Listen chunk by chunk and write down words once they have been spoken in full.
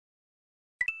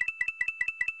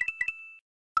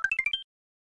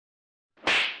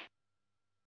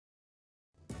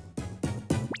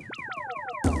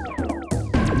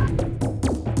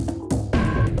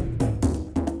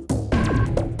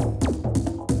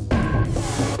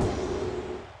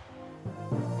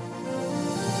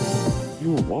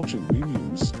watching Me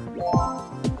News.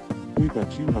 We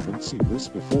bet you haven't seen this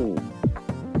before.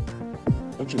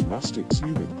 A gymnastics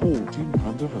unit called Team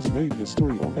Panda has made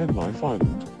history on Life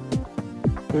Island.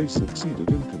 They succeeded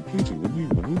in completing a new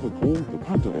maneuver called the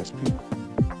Panda SP.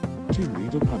 Team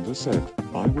leader Panda said,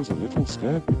 "I was a little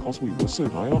scared because we were so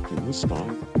high up in the sky."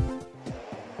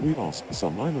 We asked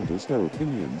some islanders their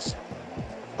opinions.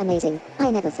 Amazing,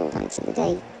 I never thought I'd see the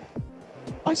day.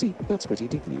 I see, that's pretty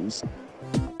deep news.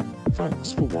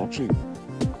 Thanks for watching.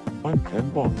 I'm Ken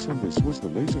Bonds and this was the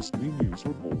latest Me News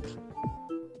report.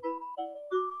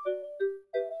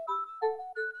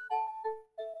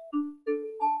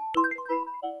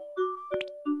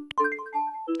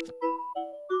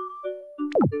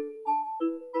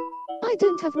 I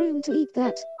don't have room to eat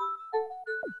that.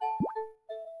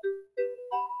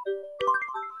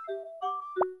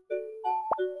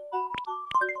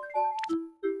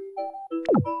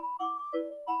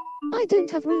 I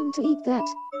don't have room to eat that.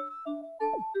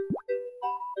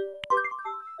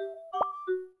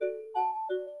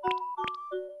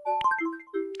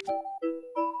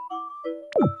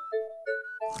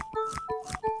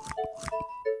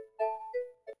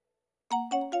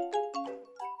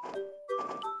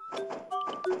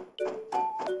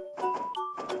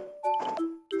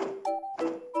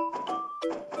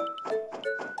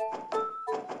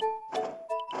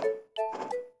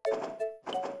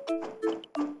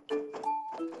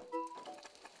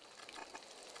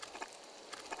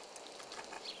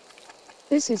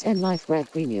 This is Life Bread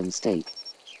Premium Steak.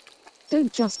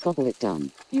 Don't just gobble it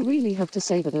down, you really have to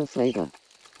savor the flavor.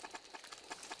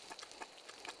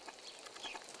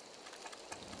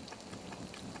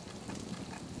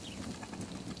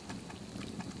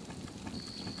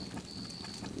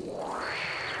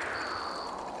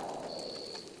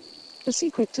 The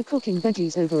secret to cooking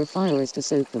veggies over a fire is to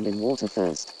soak them in water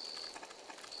first.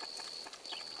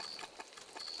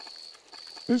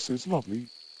 This is lovely.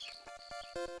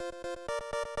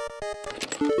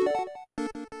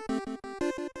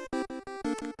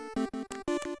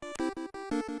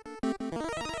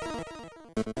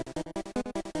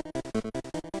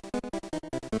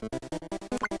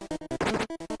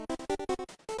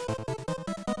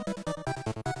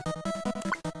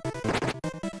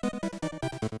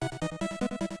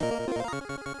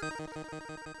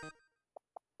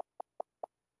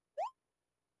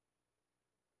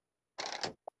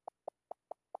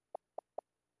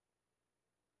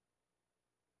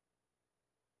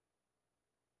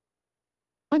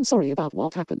 I'm sorry about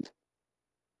what happened.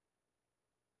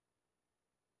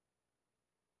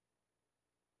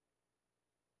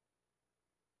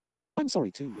 I'm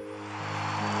sorry too.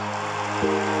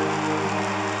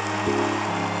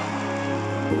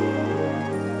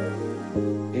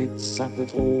 It's sad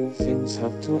that all things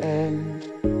have to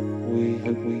end. We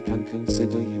hope we can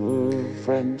consider you a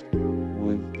friend.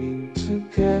 We've been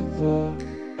together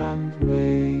and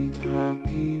made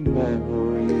happy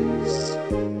memories.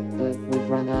 But we've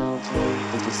run out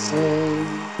of what to say,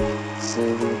 so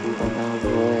we'll be on our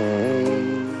way.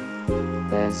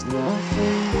 There's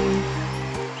nothing we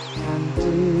can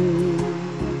do.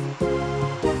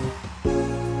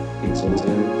 It's all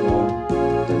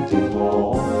over, don't give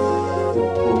up.